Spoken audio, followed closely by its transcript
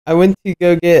I went to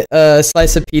go get a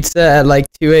slice of pizza at like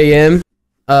 2 a.m.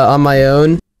 On my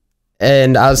own,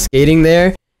 and I was skating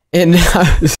there, and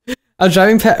I was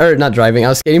driving not driving. I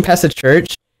was skating past a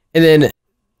church, and then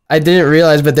I didn't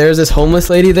realize, but there was this homeless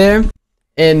lady there,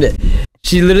 and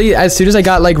she literally, as soon as I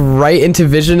got like right into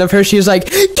vision of her, she was like,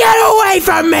 "Get away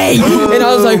from me!" And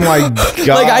I was like, "Oh my god!"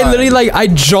 Like I literally I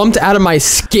jumped out of my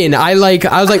skin. I was like,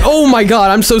 "Oh my god,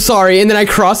 I'm so sorry!" And then I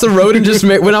crossed the road and just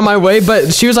went on my way.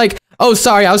 But she was like, "Oh,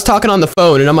 sorry, I was talking on the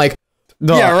phone," and I'm like.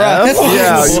 Yeah, right.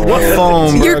 Yeah, what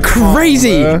phone? You're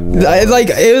crazy. Like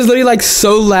it was literally like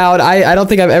so loud. I don't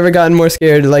think I've ever gotten more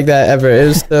scared like that ever. It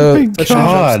was so such a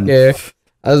jump scare.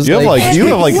 I was you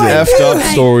have like effed up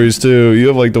stories too. You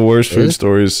have like the worst food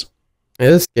stories.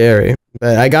 It was scary,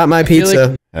 but I got my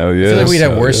pizza. Hell yeah. I feel like we'd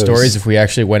have worse stories if we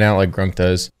actually went out like Grunk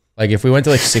does. Like if we went to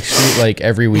like 6th Street like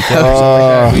every weekend or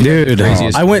something like that.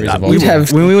 Dude, I went.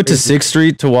 When we went to 6th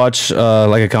Street to watch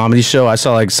like a comedy show, I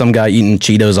saw like some guy eating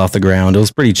Cheetos off the ground. It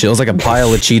was pretty chill. It was like a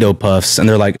pile of Cheeto puffs, and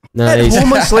they're like, nice. That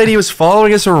homeless lady was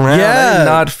following us around. Yeah, I did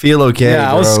not feel okay.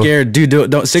 Yeah, I was scared, dude.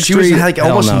 Don't 6th Street. She was like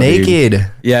almost naked.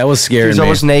 Dude. Yeah, it was scary. She was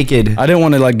almost naked. I didn't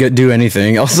want to like do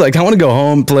anything. I was like, I want to go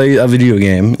home, play a video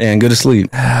game, and go to sleep.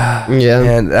 Yeah,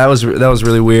 and that was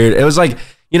really weird. It was like,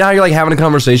 you know how you're like having a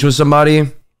conversation with somebody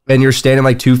and you're standing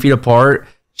like 2 feet apart.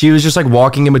 She was just like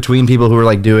walking in between people who were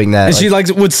like doing that. And she like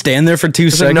would stand there for 2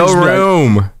 seconds. No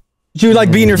room. Like, she would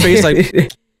like be in your face like,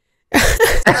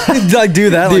 like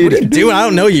do that. Dude, like, what are you doing? I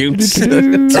don't know you.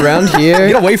 Around here,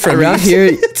 get away from around me.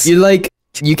 Here,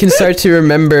 you can start to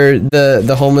remember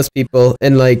the homeless people,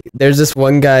 and like there's this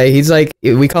one guy. He's like,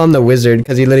 we call him the wizard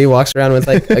because he literally walks around with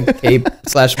like a cape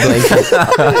 / blanket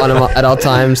on him at all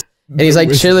times, and he's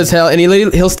like chill as hell. And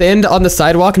he'll stand on the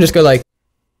sidewalk and just go like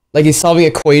he's solving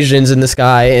equations in the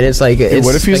sky, and it's like, dude,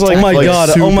 what if he's like, oh my god,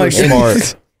 oh my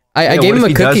smart. I gave him a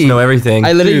cookie. Does know everything.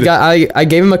 I literally I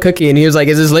gave him a cookie, and he was like,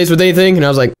 "Is this laced with anything?" And I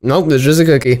was like, "Nope, it's just a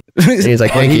cookie." And he's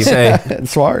like, "Thank you."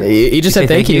 Smart. He just said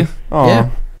thank you. Yeah.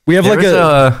 We have like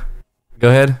a. Go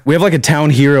ahead. We have like a town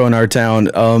hero in our town.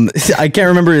 I can't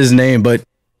remember his name, but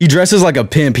he dresses like a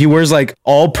pimp. He wears like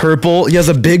all purple. He has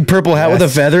a big purple hat with a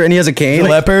feather, and he has a cane.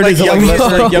 Leopard.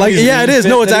 Yeah, it is.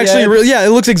 No, it's actually real. Yeah, it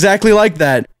looks exactly like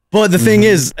that. But the thing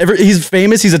is, he's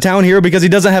famous. He's a town hero because he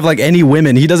doesn't have like any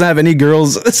women. He doesn't have any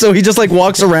girls. So he just like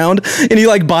walks around and he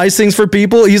like buys things for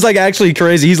people. He's like actually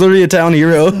crazy. He's literally a town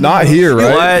hero. Not here,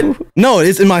 right? What? No,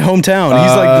 it's in my hometown.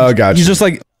 He's like, gotcha. He's just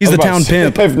like, he's the town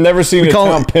pimp. I've never seen a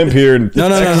town pimp here. No.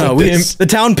 The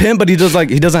town pimp, but he just like,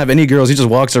 he doesn't have any girls. He just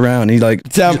walks around. He like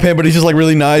town pimp, but he's just like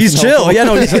really nice. He's chill. Helpful. Yeah,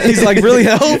 no, he's like really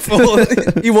helpful.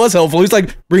 He was helpful. He's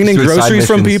like bringing in groceries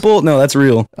from people. No, that's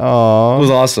real. Oh, it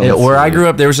was awesome. Yeah, where I grew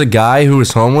up, there was a guy who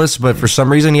was homeless, but for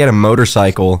some reason he had a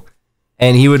motorcycle,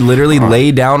 and he would literally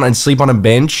lay down and sleep on a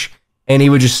bench, and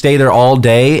he would just stay there all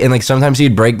day. And like sometimes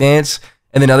he'd break dance,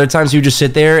 and then other times he would just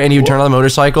sit there and he would turn on the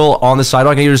motorcycle on the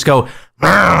sidewalk, and he would just go,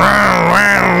 and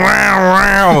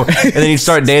then he'd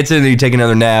start dancing, and he'd take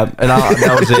another nap, and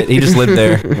that was it. He just lived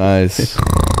there. Nice.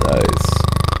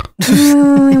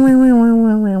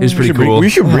 It was pretty cool. We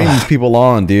should bring these people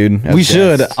on, dude. We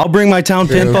should. I'll bring my town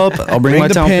pimp up. I'll bring my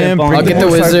town pimp on. I'll get the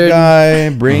wizard guy.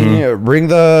 Bring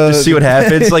the. Just see what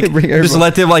happens. Like, just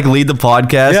let them like lead the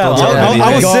podcast. Yeah,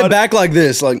 I will sit back like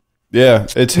this, like. Yeah,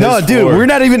 it's his dude. floor. We're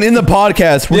not even in the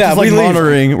podcast. We're just like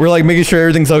monitoring. We're like making sure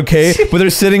everything's okay. But they're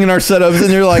sitting in our setups, and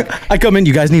they're like, I come in.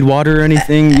 You guys need water or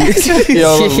anything?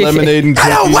 Lemonade and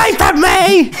get away from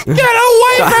me! Get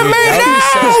away from me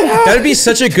now! That'd be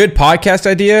such a good podcast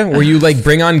idea where you like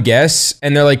bring on guests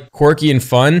and they're like quirky and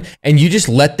fun, and you just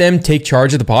let them take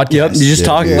charge of the podcast. Yep, you just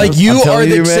talk. Like you are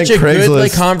such a good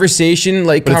like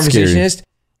conversationist.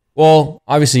 Well,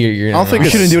 obviously you're I don't think we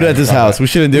shouldn't do it at this house. We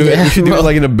shouldn't do it. We should do it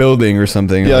like in a building or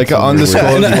something. Yeah, like an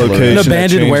undisclosed location. An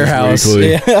abandoned warehouse.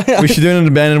 Yeah. We should do it in an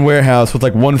abandoned warehouse with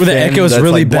like one fan the echo's that's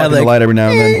really like bad. The light every now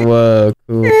and then. Whoa,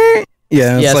 cool.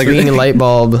 Yeah, it's like ringing a light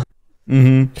bulb.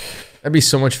 That'd be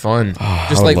so much fun.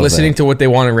 Just like listening to what they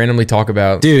want to randomly talk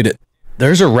about. Dude,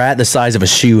 there's a rat the size of a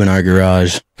shoe in our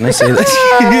garage. Can I say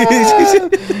that?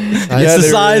 It's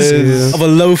the size of a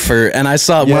loafer. And I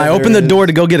saw when I opened the door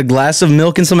to go get a glass of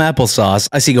milk and some applesauce,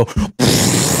 I see go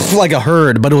like a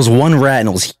herd, but it was one rat and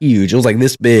it was huge. It was like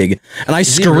this big. And I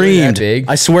screamed. Really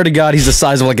I swear to God, he's the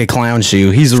size of like a clown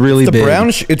shoe. He's really big.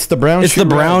 It's the brown It's the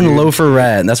brown loafer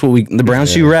rat. That's what the brown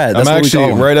shoe rat. That's I'm what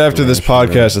actually, right after this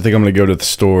podcast, I think I'm going to go to the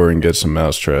store and get some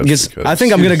mouse traps. I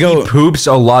think I'm going to go. He poops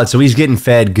a lot, so he's getting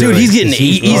fed good. Dude, he's getting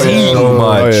eaten so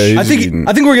much. I think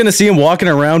we're going to see him walking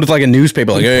around with like a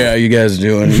newspaper like, hey, how you guys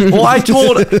doing? Well, I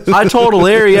told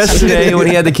Larry yesterday when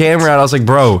he had the camera out, I was like,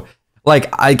 bro,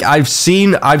 like I've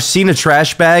seen a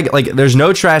trash bag. Like there's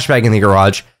no trash bag in the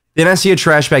garage. Then I see a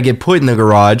trash bag get put in the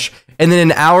garage. And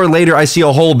then an hour later, I see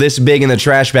a hole this big in the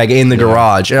trash bag in the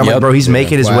garage. And I'm like, bro, he's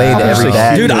making his way into every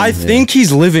bag. Dude, I think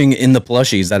he's living in the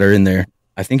plushies that are in there.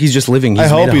 I think he's just living. I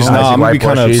hope he's not. I'm gonna be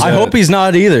kind of upset. I hope he's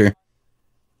not either.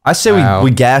 I say we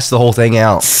gas the whole thing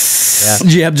out.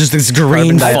 Yeah, just this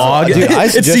green fog. Dude,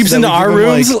 it seeps into our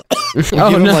rooms. Give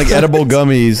him like edible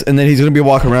gummies, and then he's gonna be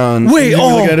walking around. Wait, the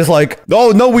guy just like,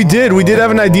 oh no, we did have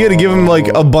an idea to give him like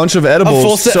a bunch of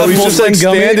edibles. So he's just like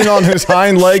standing on his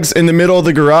hind legs in the middle of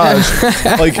the garage,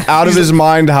 like out of his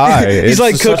mind high. He's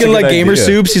like cooking like gamer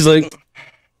soups. He's like,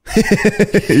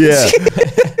 yeah.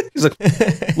 He's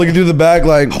like looking through the bag,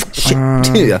 like,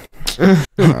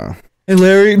 hey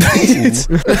Larry.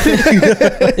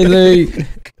 Hey, Larry.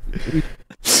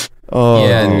 oh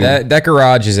Yeah, that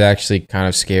garage is actually kind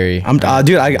of scary. Dude,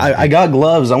 I got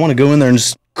gloves. I want to go in there and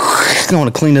just I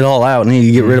want to clean it all out. I need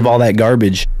to get rid of all that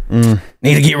garbage. Need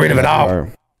to get rid of it all.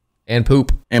 And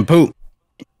poop. And poop.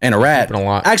 And a rat. A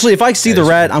lot. Actually, if I see the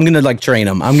rat, I'm gonna like train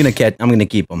him. I'm gonna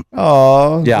keep him.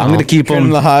 Oh Yeah, I'm gonna keep train him.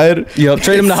 him to hide. Yep,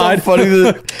 train him to hide. Funny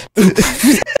that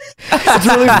it's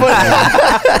really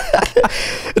funny.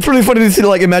 It's really funny to see,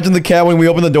 like, imagine the cat when we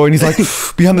open the door and he's like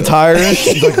behind the tire.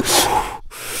 He's like,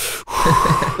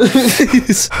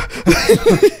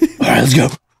 all right, let's go.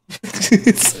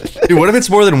 Dude, what if it's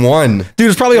more than one? Dude,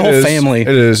 it's probably a whole family. It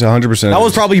is 100%.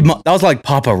 That was like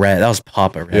Papa Rat. That was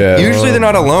Papa Rat. Yeah. Usually they're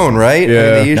not alone, right?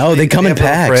 Yeah. No, they come in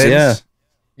packs. Yeah.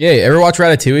 Yeah, ever watch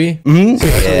Ratatouille?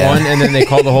 Mm-hmm. One, and then they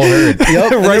call the whole herd.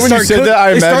 Yep. Right when you said that,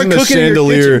 I imagined the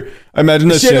chandelier. I imagine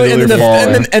the chandelier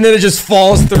falling. And then it just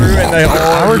falls through, and they all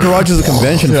Our garage is a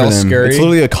convention for All them. scary. It's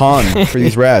literally a con for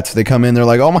these rats. They come in, they're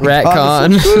like, oh my Rat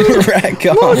god. con. Rat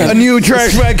con. A new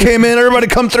trash bag came in. Everybody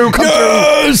come through. Come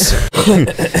through.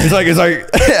 It's like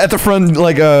at the front,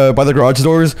 like by the garage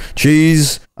doors.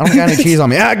 Cheese. I don't got any cheese on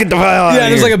me. Get the hell out Yeah, of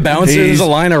there's here. like a bouncer. There's a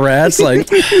line of rats. Like,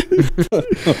 you're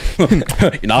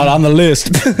not on the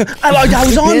list. I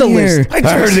was on the list. I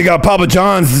heard they got Papa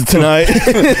John's tonight.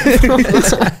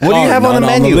 What do you have on the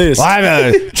menu? I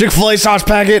have a Chick-fil-A sauce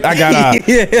packet. I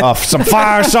got some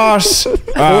fire sauce.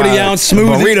 40-ounce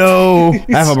smoothie. Burrito.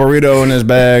 I have a burrito in this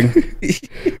bag. I'll take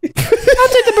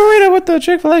the burrito with the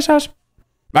Chick-fil-A sauce.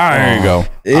 There you go.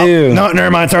 Ew. No,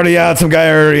 never mind. It's already out. Some guy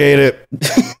already ate it.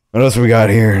 What else we got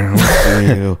here?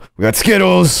 We got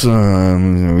Skittles. We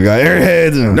got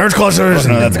Airheads. Nerds Clusters.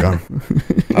 No, that's gone.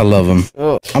 I love him.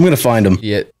 I'm gonna find him.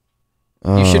 Yeah.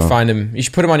 You should find him. You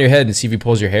should put him on your head and see if he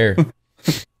pulls your hair.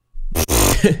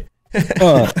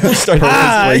 Start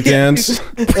break dance.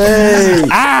 Hey.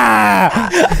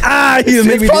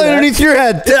 It's probably underneath your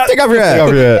head. Take off your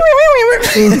head.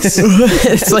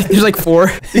 It's like there's like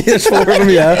 4. There's 4 of them.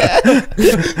 Yeah.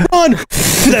 Run!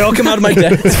 They all come out of my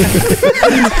desk.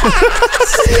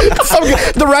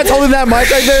 The rat's holding that mic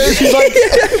right there. She's like,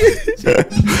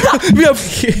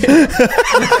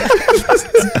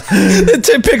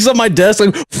 It picks up my desk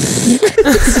like. You've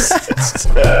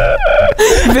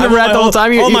been a rat the whole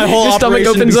time. My whole your stomach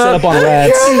operation opens set up. up on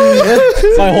rats.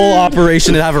 My whole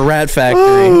operation to have a rat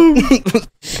factory.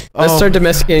 Let's start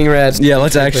domesticating rats. Yeah,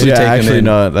 let's actually take them in.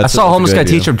 no. I saw a homeless guy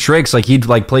teach him tricks. Like he'd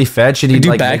like play fetch and he'd do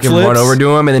like make him backflips? run over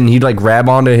to him, and then he'd like grab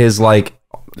onto his like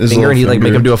finger and he'd like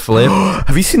make him do a flip.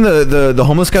 Have you seen the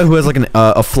homeless guy who has like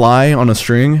a fly on a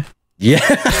string? Yeah.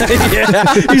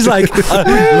 Yeah. He's like, look,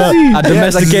 I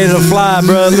domesticated a fly,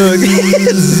 bro. Look.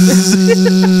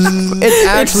 It's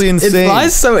actually It insane.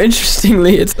 flies so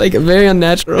interestingly. It's like very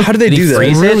unnatural. How did they Did he do that?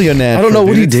 freeze it? really unnatural. I don't know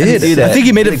what he dude. did. do that. I think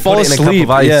he made it Like, fall put it in a cup asleep.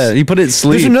 of ice. Yeah, he put it to There's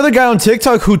sleep. another guy on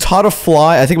TikTok who taught a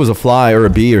fly, I think it was a fly or a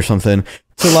bee or something,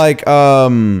 to like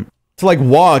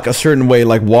walk a certain way,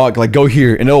 like go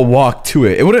here, and it'll walk to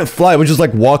it. It wouldn't fly, it would just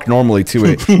like walk normally to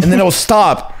it. And then it'll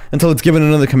stop until it's given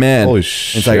another command. Holy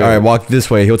It's like, all right, walk this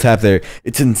way, he'll tap there.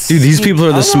 It's insane. Dude, these people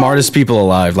are the smartest people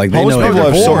alive. Like, they Most know people have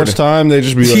everything. so much time. They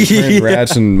just be like training Yeah.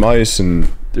 rats and mice and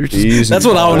bees. That's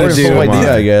and what I wanna flies. do. Full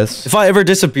idea, I guess. If I ever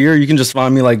disappear, you can just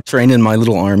find me like training my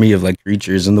little army of like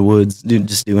creatures in the woods, dude.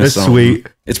 Just doing That's something. sweet.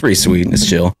 It's pretty sweet. It's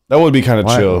chill. That would be kind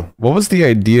of chill. What was the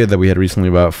idea that we had recently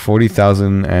about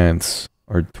 40,000 ants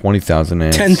or 20,000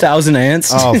 ants? 10,000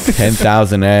 ants. Oh,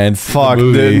 10,000 ants. fuck. The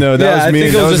That yeah, was me. I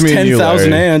think it That was was just me and you,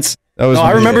 10,000 Larry. ants. That was No, I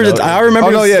me. remember it. I remember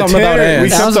Oh no, yeah, something about Tanner.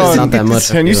 We ants. kept It's not that much.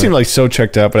 Tan, you seem like so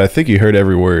checked out, but I think you heard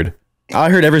every word. I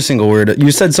heard every single word.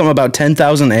 You said something about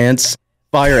 10,000 ants,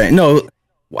 fire ant. No,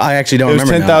 I actually don't It was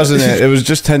remember. 10,000. It was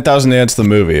just 10,000 Ants. The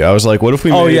movie. I was like, what if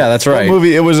we? Oh, made yeah, that's what right.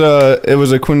 Movie. It was a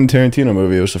Quentin Tarantino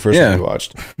movie. It was the first Yeah. one we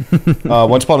watched.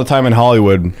 Once Upon a Time in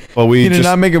Hollywood. But we He did just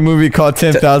not make a movie called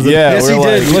 10,000. yeah. Yes, we're he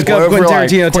did. Look up we're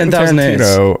Quentin Tarantino, Quentin 10,000 Ants.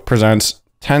 Tarantino presents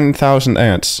 10,000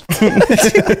 Ants.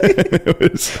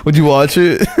 Would you watch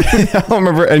it? I don't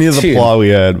remember any of the Dude. plot we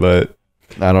had, but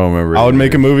I don't remember. I would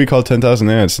make a movie called 10,000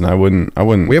 Ants, and I wouldn't.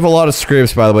 We have a lot of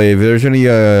scripts, by the way. If there's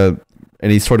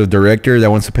any sort of director that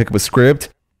wants to pick up a script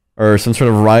or some sort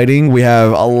of writing, we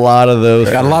have a lot of those.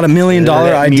 Got a lot of $1 million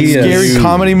ideas. Scary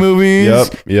comedy movies.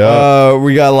 Yep.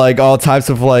 We got like all types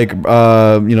of like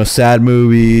sad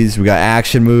movies. We got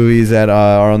action movies that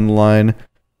are on the line.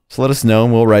 So let us know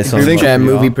and we'll write something. think Chat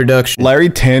movie production. Larry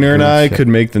Tanner and I shit. could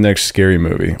make the next Scary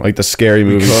Movie, like the Scary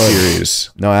Movie series.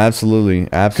 No, absolutely.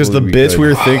 Because the we bits could. we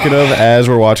were thinking of as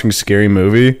we're watching Scary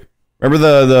Movie.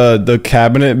 Remember the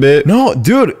cabinet bit? No,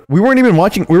 dude, we weren't even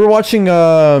watching. We were watching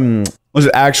Was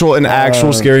it an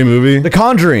actual Scary Movie? The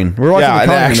Conjuring. We were watching Yeah, The an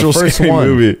Conjuring, actual the first Scary one.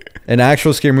 Movie. An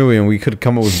actual scary movie, and we could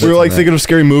come up with. We were bits like on thinking of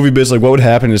Scary Movie bits, like what would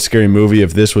happen in a Scary Movie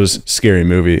if this was Scary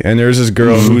Movie. And there was this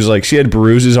girl who's like, she had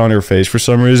bruises on her face for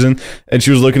some reason, and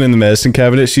she was looking in the medicine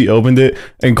cabinet. She opened it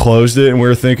and closed it, and we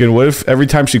were thinking, what if every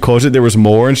time she closed it there was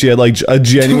more, and she had like a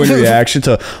genuine reaction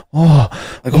to, oh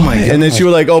my god. And then she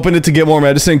would like open it to get more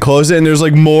medicine, close it, and there's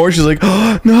like more. She's like,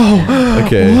 oh no, that.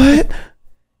 Okay. what?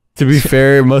 To be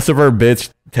fair, most of our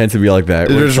bits tend to be like that.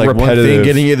 They're Where it's just like one repetitive. thing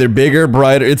getting either bigger,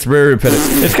 brighter. It's very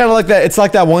repetitive. It's kind of like that. It's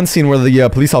like that one scene where the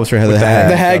police officer had the hat.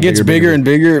 The hat gets bigger and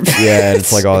bigger. Yeah,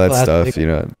 it's like all that Classic. stuff, you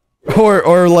know.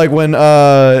 Or like when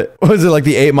what was it, like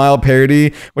the 8 Mile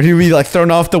parody when he'd be like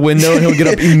thrown off the window and he'll get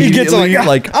up immediately. He gets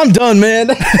like, I'm done, man.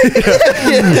 He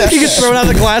gets thrown out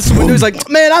the glass window. He's like,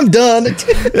 man, I'm done.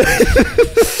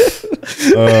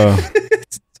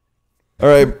 all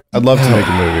right. I'd love to make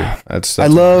a movie. That's I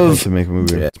love To make a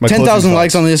movie. my 10,000 closing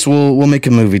likes thoughts. on this. We'll make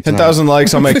a movie. tonight. 10,000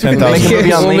 likes, I'll make 10,000. Make a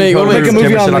movie on We'll Lean make- Code we'll Make a Group, movie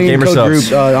Gamer on Stuff, Lean Gamer Code Subs.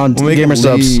 Group on We'll make Gamer it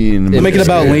Subs. lean. We'll make it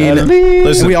about lean.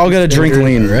 Listen, We all gotta drink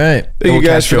lean. Right. thank you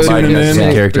guys for We'll catch tuning Joe Biden as in.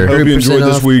 a character. Hope you enjoyed 30%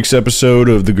 this off. week's episode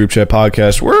of the Group Chat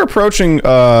Podcast. We're approaching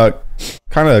kind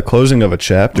of a closing of a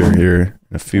chapter here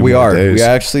in a few We more are. days. We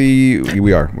actually.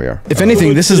 We are. We are. If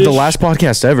anything, this is the last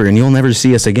podcast ever, and you'll never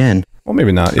see us again. Well,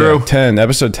 maybe not. True. Yeah, 10.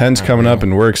 Episode 10's coming up,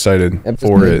 and we're excited for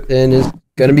Episode it. 10 is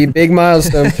gonna be big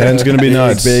milestone. 10's going to be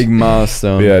nuts. Big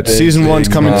milestone. Yeah, Big, season 1's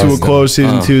big coming to a milestone. close.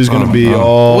 Season 2 is going to be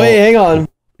all... Wait, hang on.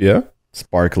 Yeah?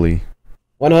 Sparkly.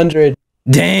 100.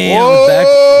 Damn.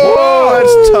 Whoa,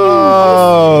 that's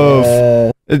tough.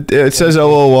 Uh, It says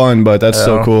 001, but that's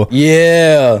so Oh. cool.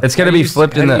 Yeah. It's gonna be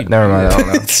flipped in the. Never mind. I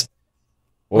don't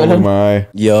know. Oh my.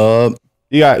 Yup.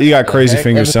 You got crazy heck?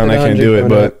 fingers, son. I Episode can't do it,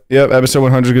 100 but yep, episode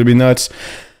 100 is going to be nuts.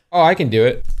 Oh, I can do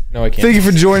it. No, I can't. Thank you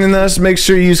for joining us. Make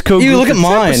sure you use code Ew, GROUP look at for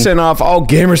mine. 10% off all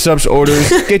Gamer Subs orders.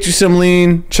 Get you some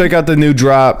lean. Check out the new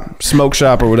drop, Smoke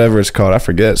Shop or whatever it's called. I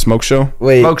forget. Smoke Show.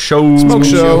 wait. Smoke show. Smoke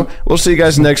Show. We'll see you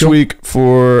guys next week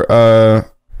for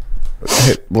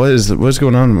hey, what's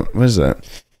going on? What is that?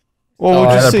 Well, we'll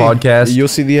Another just see. podcast. You'll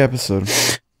see the episode.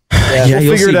 Yeah. Yeah,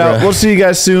 you'll Figure it see, out. bro. We'll see you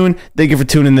guys soon. Thank you for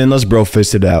tuning in. Let's bro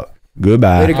fist it out.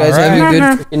 Goodbye. Later, guys. All Have a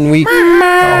good freaking week.